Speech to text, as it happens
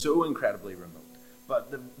so incredibly remote.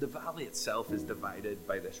 But the valley itself is divided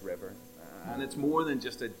by this river. And it's more than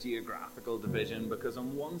just a geographical division, because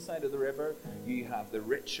on one side of the river, you have the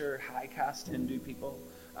richer, high-caste Hindu people.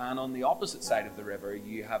 And on the opposite side of the river,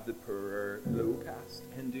 you have the poorer, low-caste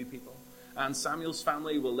Hindu people. And Samuel's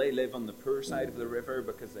family, well, they live on the poor side of the river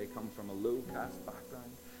because they come from a low-caste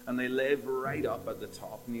background. And they live right up at the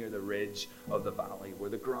top near the ridge of the valley, where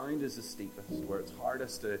the ground is the steepest, where it's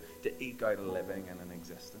hardest to eke out a living and an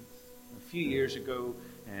existence. A few years ago,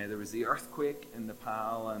 there was the earthquake in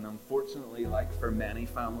Nepal, and unfortunately, like for many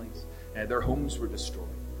families, their homes were destroyed,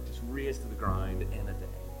 just razed to the ground in a day.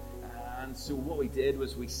 And so what we did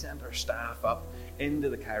was we sent our staff up into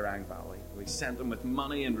the Kairang Valley. We sent them with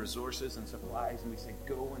money and resources and supplies, and we said,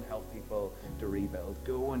 go and help people to rebuild.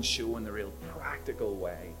 Go and show in the real practical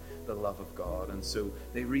way the love of God. And so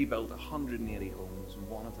they rebuilt 180 homes, and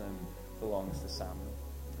one of them belongs to Samuel.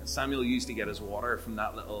 And Samuel used to get his water from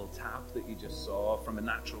that little tap that you just saw from a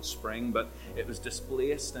natural spring, but it was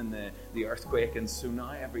displaced in the earthquake. And so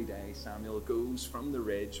now every day Samuel goes from the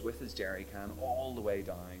ridge with his jerry can all the way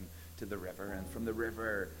down to the river, and from the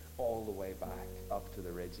river all the way back up to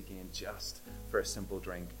the ridge again, just for a simple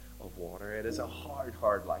drink of water. It is a hard,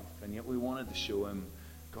 hard life, and yet we wanted to show him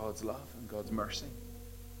God's love and God's mercy.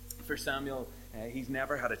 For Samuel, he's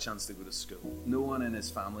never had a chance to go to school. No one in his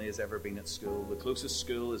family has ever been at school. The closest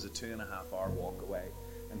school is a 2.5-hour walk away,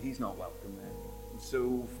 and he's not welcome there. And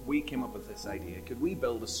so we came up with this idea: could we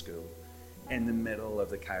build a school in the middle of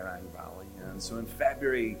the Kairang Valley? And so in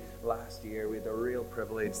February last year, we had the real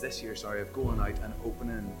privilege, of going out and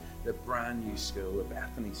opening the brand new school, the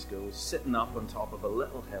Bethany School, sitting up on top of a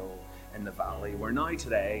little hill in the valley, where now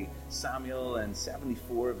today Samuel and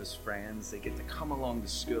 74 of his friends, they get to come along to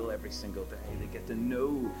school every single day. They get to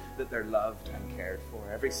know that they're loved and cared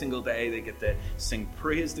for. Every single day they get to sing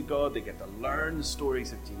praise to God. They get to learn the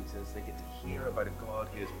stories of Jesus. They get to hear about a God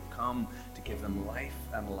who has come to give them life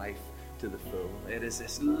and life to the full. It is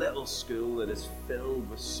this little school that is filled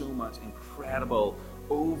with so much incredible,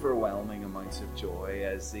 overwhelming amounts of joy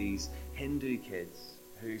as these Hindu kids,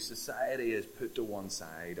 who society has put to one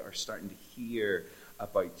side, are starting to hear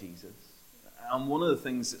about Jesus. And one of the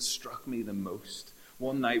things that struck me the most,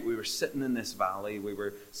 one night we were sitting in this valley, we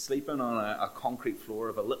were sleeping on a concrete floor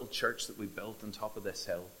of a little church that we built on top of this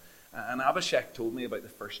hill. And Abhishek told me about the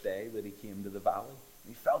first day that he came to the valley.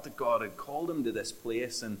 He felt that God had called him to this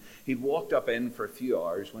place, and he'd walked up in for a few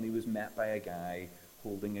hours when he was met by a guy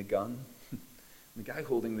holding a gun. The guy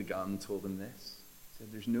holding the gun told him this. He said,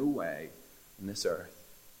 there's no way on this earth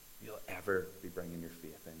you'll ever be bringing your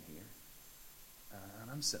faith in here.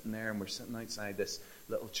 And I'm sitting there, and we're sitting outside this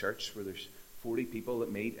little church where there's 40 people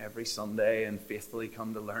that meet every Sunday and faithfully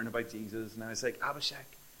come to learn about Jesus. And I was like, Abhishek,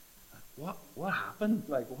 what happened?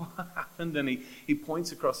 Like, what happened? And he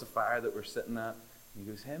points across the fire that we're sitting at. And he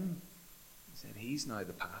goes, him? He said, he's now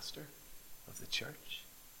the pastor of the church.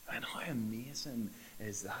 And how amazing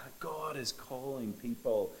is that? God is calling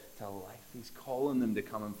people to life. He's calling them to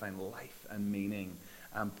come and find life and meaning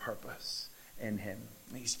and purpose in him.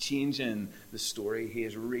 He's changing the story. He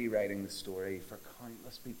is rewriting the story for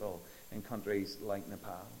countless people in countries like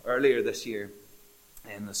Nepal. Earlier this year,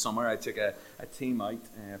 in the summer, I took a team out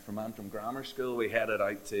from Antrim Grammar School. We headed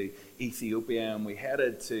out to Ethiopia, and we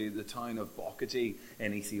headed to the town of Bokaji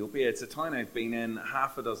in Ethiopia. It's a town I've been in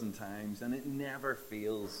half a dozen times, and it never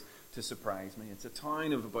fails to surprise me. It's a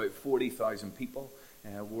town of about 40,000 people,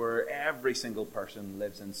 where every single person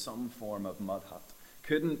lives in some form of mud hut.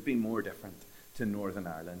 Couldn't be more different to Northern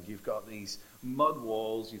Ireland. You've got these mud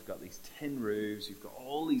walls, you've got these tin roofs, you've got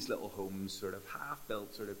all these little homes sort of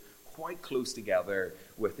half-built, sort of quite close together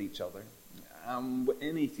with each other.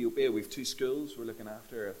 In Ethiopia, we have 2 schools. We're looking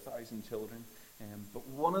after 1,000 children. But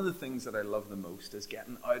one of the things that I love the most is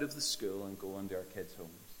getting out of the school and going to our kids' homes.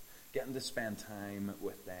 Getting to spend time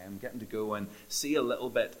with them. Getting to go and see a little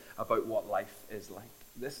bit about what life is like.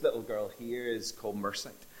 This little girl here is called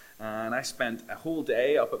Mercite. And I spent a whole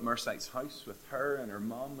day up at Mercite's house with her and her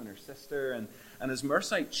mum and her sister. And as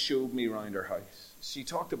Mercite showed me around her house, she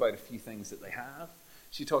talked about a few things that they have.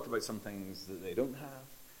 She talked about some things that they don't have.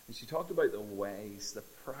 And she talked about the ways, the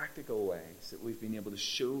practical ways that we've been able to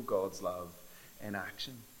show God's love in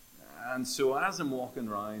action. And so as I'm walking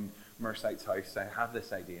around Mercite's house, I have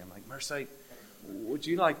this idea. I'm like, Mercite, would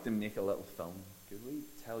you like to make a little film? Could we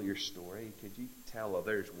tell your story? Could you tell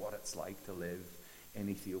others what it's like to live in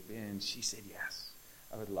Ethiopia? And she said, yes,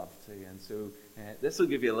 I would love to. And so this will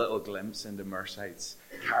give you a little glimpse into Mercite's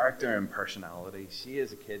character and personality. She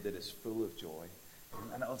is a kid that is full of joy.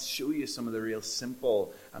 And I'll show you some of the real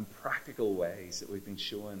simple and practical ways that we've been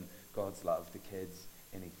showing God's love to kids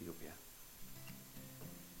in Ethiopia.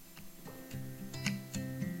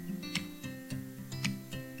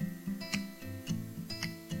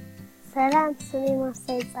 ሰላም፣ ስሜ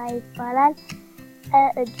ማሳይ ፀሐይ ይባላል።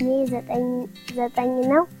 እድሜ 9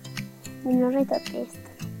 ነው። የምኖረው ኢትዮጵያ ውስጥ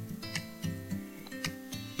ነው።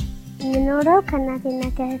 የምኖረው ከእናቴና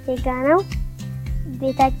ከእህቴ ጋር ነው።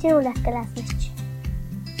 ቤታችን 2 ክላስ ነች።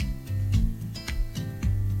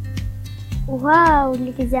 ውሃ ሁሉ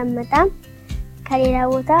ጊዜ አመጣም፣ ከሌላ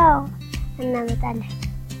ቦታ እናመጣለን።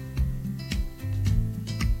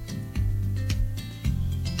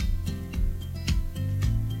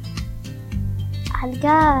 አልጋ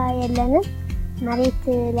የለንም፣ መሬት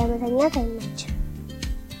ለመተኛት አይመችም።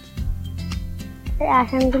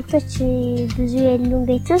 አሻንጉሊቶች ብዙ የሉም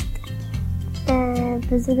ቤት ውስጥ።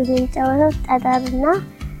 ብዙ ጊዜ የምንጫወተው ጠጠርና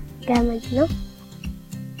ገመድ ነው።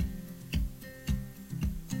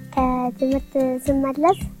 ከትምህርት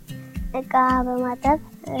ስመለስ እቃ በማጠብ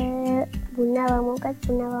ቡና በመውቀጥ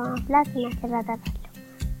ቡና በማፍላት እናቴ እረዳታለሁ።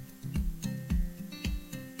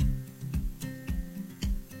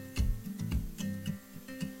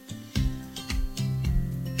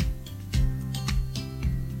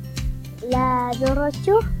 ለዶሮቹ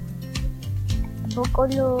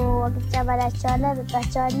በቆሎ ወቅጫ በላቸዋለሁ፣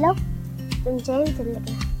 እጠጣቸዋለሁ። ጡንቻዬም ትልቅ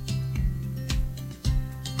ነው።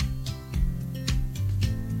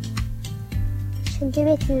 ሽንት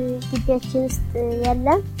ቤት ግቢያችን ውስጥ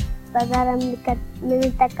የለም። በጋራ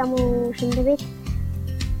የምንጠቀመው ሽንት ቤት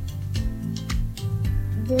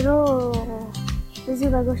ድሮ ብዙ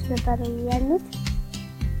በጎች ነበሩ ያሉት።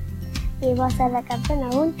 የባሰ ለቀብን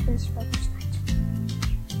አሁን ትንሽ በጎች ናቸው።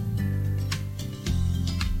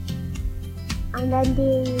 አንዳንዴ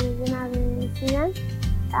ዝናብ ሲዘንብ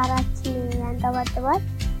ጣራችን ያንጠባጥባል።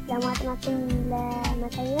 ለማጥናትም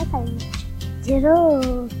ለመተኛት አይመችም። ድሮ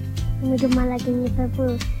ምግብ ማላገኝበት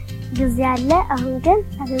ጊዜ አለ። አሁን ግን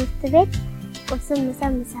ከትምህርት ቤት ቁርስም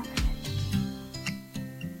ምሳም እንሰራለን።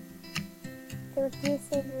 ትምህርት ቤት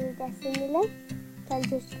ስሄድ ደስ የሚለኝ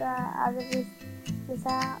ከልጆች ጋር አብሬ ምሳ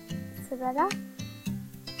ስበላ፣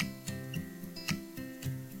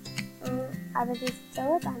 አብሬ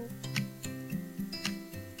ስጫወት አንዱ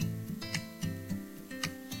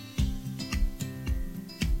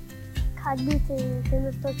ካሉት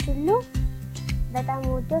ትምህርቶች ሁሉ በጣም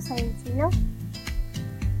ወደው ሳይንስ ነው።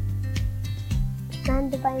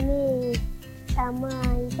 አንድ ባይኔ ጫማ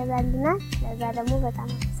ይገዛልናል። ለዛ ደግሞ በጣም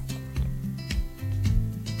አመሰግናለሁ።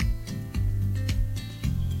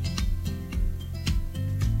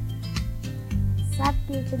 ሳቢ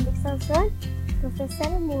ትልቅ ሰው ሲሆን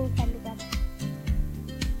ፕሮፌሰር መሆን እፈልጋለሁ።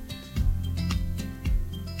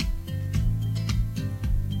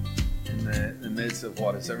 In the midst of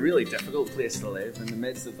what is a really difficult place to live, in the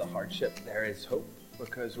midst of the hardship, there is hope,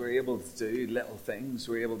 because we're able to do little things.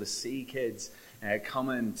 We're able to see kids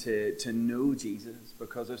coming to know Jesus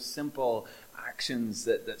because of simple actions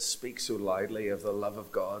that speak so loudly of the love of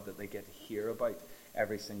God that they get to hear about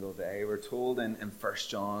every single day. We're told in 1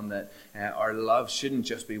 John that our love shouldn't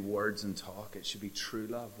just be words and talk. It should be true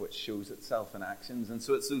love, which shows itself in actions. And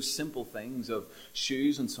so it's those simple things of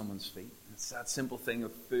shoes on someone's feet. It's that simple thing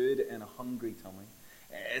of food in a hungry tummy.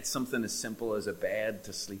 It's something as simple as a bed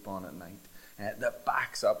to sleep on at night that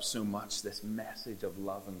backs up so much this message of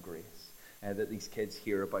love and grace that these kids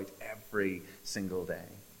hear about every single day.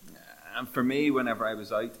 And for me, whenever I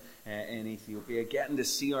was out in Ethiopia, getting to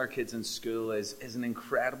see our kids in school is an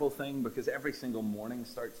incredible thing, because every single morning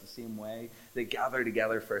starts the same way. They gather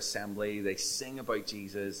together for assembly, they sing about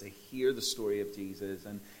Jesus, they hear the story of Jesus,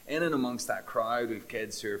 and in and amongst that crowd we have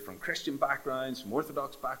kids who are from Christian backgrounds, from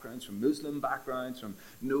Orthodox backgrounds, from Muslim backgrounds, from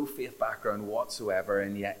no faith background whatsoever,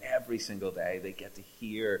 and yet every single day they get to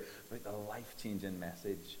hear about the life-changing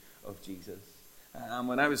message of Jesus. And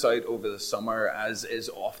when I was out over the summer, as is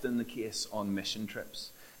often the case on mission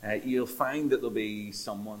trips, you'll find that there'll be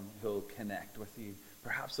someone who'll connect with you,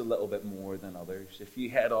 perhaps a little bit more than others. If you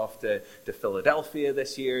head off to Philadelphia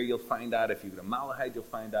this year, you'll find that. If you go to Malahide, you'll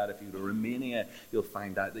find that. If you go to Romania, you'll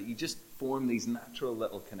find that you just form these natural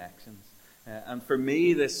little connections. And for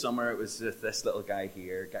me this summer, it was with this little guy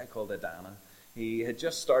here, a guy called Adana. He had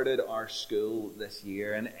just started our school this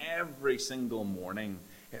year, and every single morning,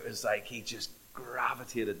 it was like he just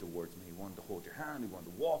gravitated towards me. He wanted to hold your hand, he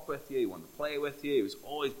wanted to walk with you, he wanted to play with you. He was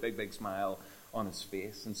always big smile on his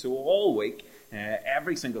face. And so all week,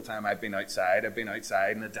 every single time I've been outside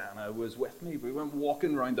and Adana was with me. We went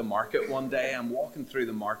walking around the market one day. I'm walking through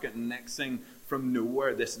the market, and next thing, from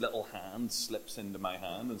nowhere, this little hand slips into my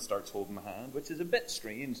hand and starts holding my hand, which is a bit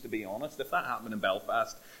strange, to be honest. If that happened in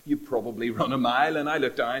Belfast, you'd probably run a mile. And I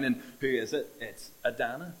look down, and who is it? It's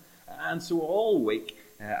Adana. And so all week,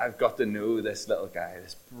 I've got to know this little guy,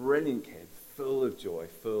 this brilliant kid, full of joy,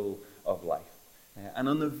 full of life. And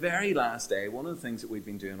on the very last day, one of the things that we've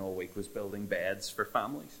been doing all week was building beds for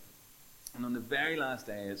families. And on the very last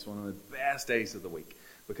day, it's one of the best days of the week,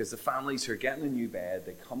 because the families who are getting a new bed,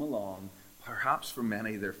 they come along, perhaps for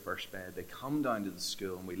many their first bed, they come down to the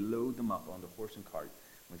school and we load them up onto horse and cart,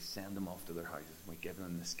 and we send them off to their houses, and we give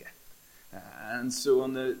them this gift. And so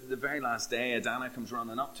on the very last day, Adana comes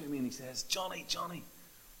running up to me and he says, Johnny,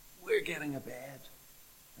 we're getting a bed.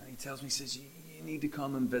 And he tells me, he says, you need to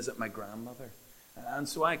come and visit my grandmother. And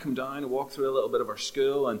so I come down and walk through a little bit of our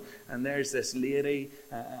school, and there's this lady,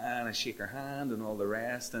 and I shake her hand and all the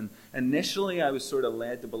rest. And initially I was sort of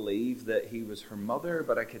led to believe that he was her mother,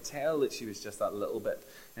 but I could tell that she was just that little bit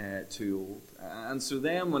too old. And so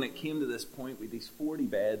then when it came to this point with these 40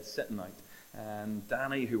 beds sitting out, and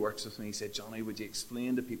Danny, who works with me, said, Johnny, would you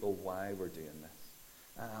explain to people why we're doing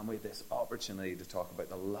this? And we had this opportunity to talk about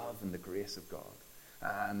the love and the grace of God,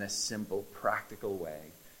 and this simple, practical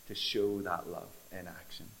way to show that love in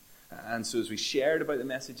action. And so as we shared about the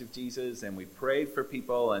message of Jesus, and we prayed for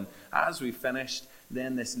people, and as we finished,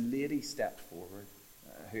 then this lady stepped forward,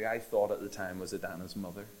 who I thought at the time was Adana's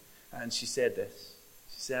mother. And she said this.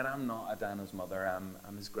 She said, I'm not Adana's mother,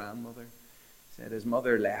 I'm his grandmother. She said his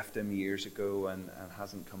mother left him years ago and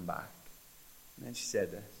hasn't come back. And then she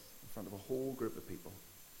said this in front of a whole group of people.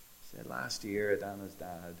 She said, last year Adana's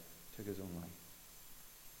dad took his own life.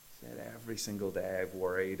 She said, every single day I've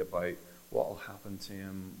worried about what will happen to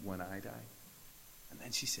him when I die. And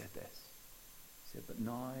then she said this. She said, but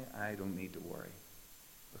now I don't need to worry,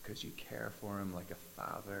 because you care for him like a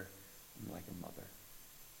father and like a mother.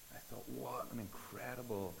 I thought, what an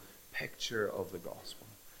incredible picture of the gospel,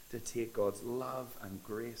 to take God's love and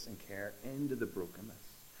grace and care into the brokenness,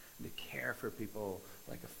 and to care for people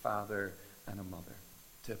like a father and a mother,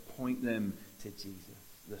 to point them to Jesus,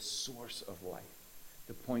 the source of life,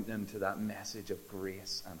 to point them to that message of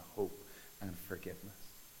grace and hope and forgiveness.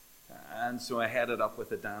 And so I headed up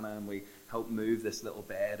with Adana, and we helped move this little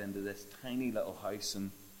bed into this tiny little house, and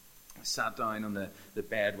I sat down on the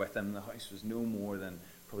bed with him. The house was no more than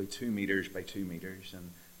probably 2 meters by 2 meters, and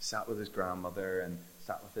sat with his grandmother and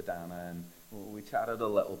sat with Adana, and we chatted a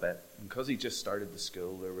little bit. And because he just started the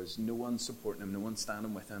school, there was no one supporting him, no one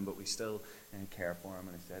standing with him, but we still care for him.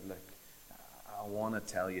 And I said, look, I want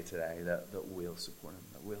to tell you today that we'll support him,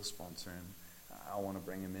 that we'll sponsor him. I want to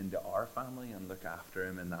bring him into our family and look after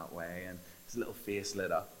him in that way. And his little face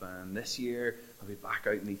lit up. And this year, I'll be back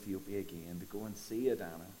out in Ethiopia again to go and see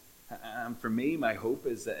Adana. And for me, my hope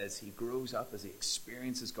is that as he grows up, as he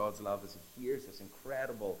experiences God's love, as he hears this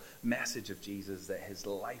incredible message of Jesus, that his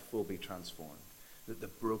life will be transformed, that the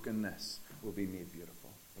brokenness will be made beautiful,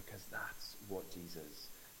 because that's what Jesus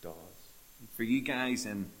does. For you guys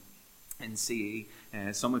in CE,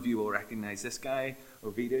 some of you will recognize this guy,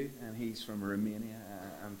 Ovidiu, and he's from Romania.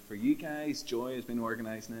 And for you guys, Joy has been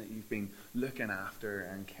organising it. You've been looking after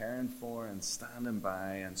and caring for and standing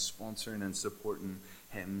by and sponsoring and supporting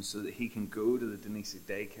him so that he can go to the Denisa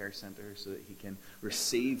Daycare Centre, so that he can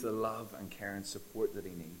receive the love and care and support that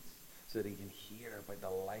he needs, so that he can hear about the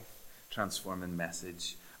life-transforming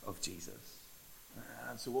message of Jesus.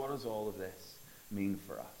 And so what does all of this mean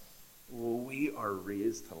for us? Well, we are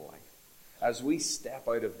raised to life. As we step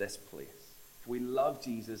out of this place, if we love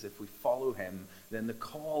Jesus, if we follow him, then the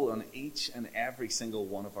call on each and every single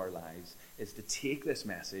one of our lives is to take this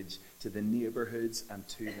message to the neighbourhoods and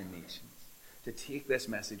to the nations, to take this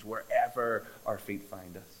message wherever our feet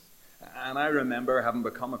find us. And I remember having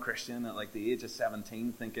become a Christian at like the age of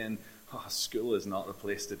 17, thinking, school is not the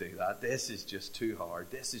place to do that. This is just too hard.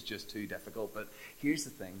 This is just too difficult. But here's the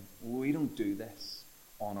thing. We don't do this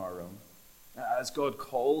on our own. As God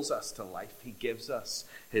calls us to life, he gives us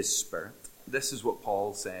his Spirit. This is what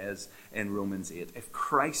Paul says in Romans 8. If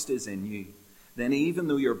Christ is in you, then even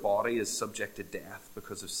though your body is subject to death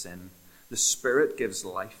because of sin, the Spirit gives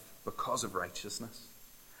life because of righteousness.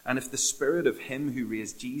 And if the Spirit of him who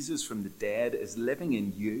raised Jesus from the dead is living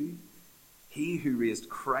in you, he who raised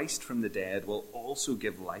Christ from the dead will also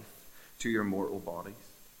give life to your mortal bodies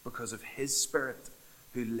because of his Spirit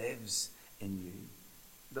who lives in you.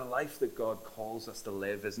 The life that God calls us to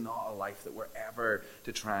live is not a life that we're ever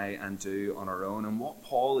to try and do on our own. And what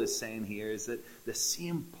Paul is saying here is that the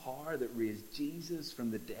same power that raised Jesus from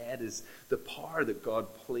the dead is the power that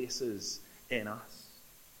God places in us.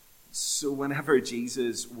 So whenever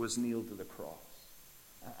Jesus was nailed to the cross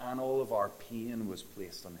and all of our pain was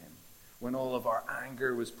placed on him, when all of our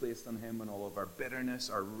anger was placed on him, when all of our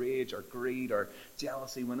bitterness, our rage, our greed, our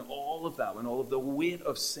jealousy, when all of that, when all of the weight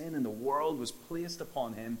of sin in the world was placed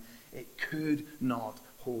upon him, it could not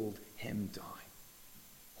hold him down.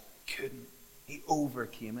 It couldn't. He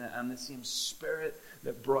overcame it. And the same Spirit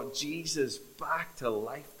that brought Jesus back to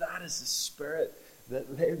life, that is the Spirit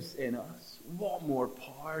that lives in us, what more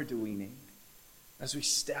power do we need? As we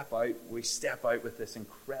step out with this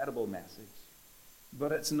incredible message.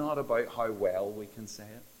 But it's not about how well we can say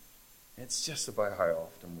it. It's just about how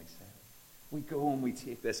often we say it. We go and we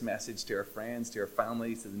take this message to our friends, to our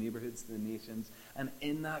families, to the neighborhoods, to the nations. And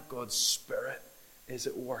in that, God's Spirit is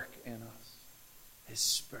at work in us. His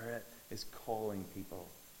Spirit is calling people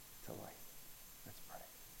to life. Let's pray.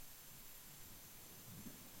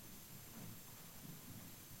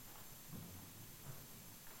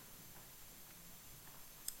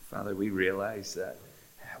 Father, we realize that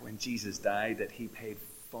when Jesus died, that he paid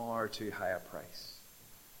far too high a price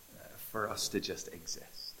for us to just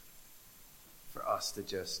exist, for us to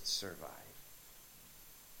just survive.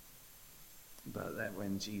 But that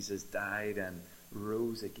when Jesus died and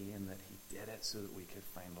rose again, that he did it so that we could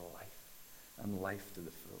find life, and life to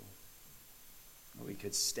the full. That we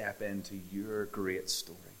could step into your great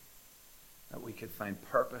story. That we could find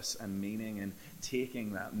purpose and meaning in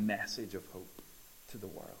taking that message of hope to the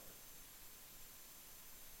world.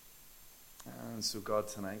 And so God,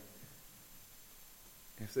 tonight,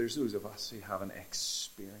 if there's those of us who haven't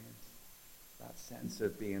experienced that sense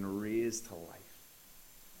of being raised to life,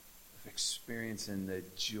 of experiencing the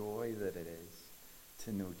joy that it is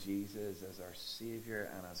to know Jesus as our Savior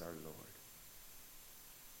and as our Lord,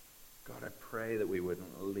 God, I pray that we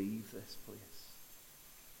wouldn't leave this place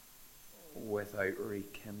without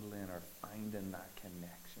rekindling or finding that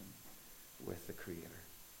connection with the Creator,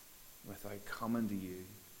 without coming to you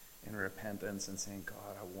in repentance and saying,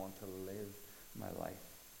 God, I want to live my life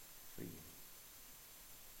for you.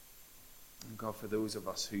 And God, for those of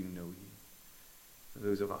us who know you, for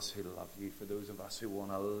those of us who love you, for those of us who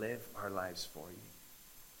want to live our lives for you,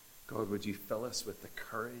 God, would you fill us with the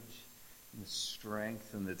courage and the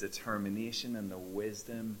strength and the determination and the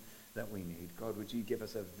wisdom that we need. God, would you give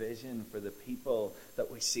us a vision for the people that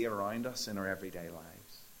we see around us in our everyday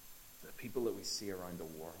lives, the people that we see around the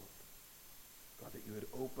world. God, that you would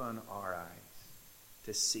open our eyes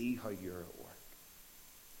to see how you're at work.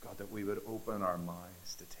 God, that we would open our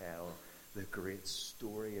mouths to tell the great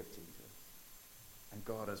story of Jesus. And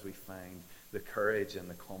God, as we find the courage and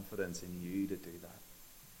the confidence in you to do that,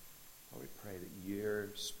 Lord, we pray that your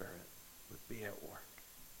Spirit would be at work,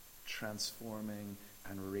 transforming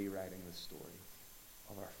and rewriting the stories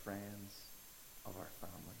of our friends, of our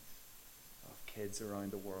families, of kids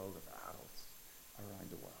around the world, of adults around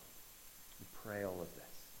the world. We pray all of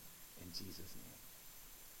this in Jesus' name.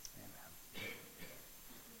 Amen.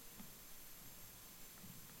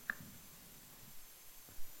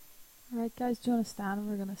 All right, guys, do you want to stand and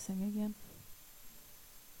we're going to sing again?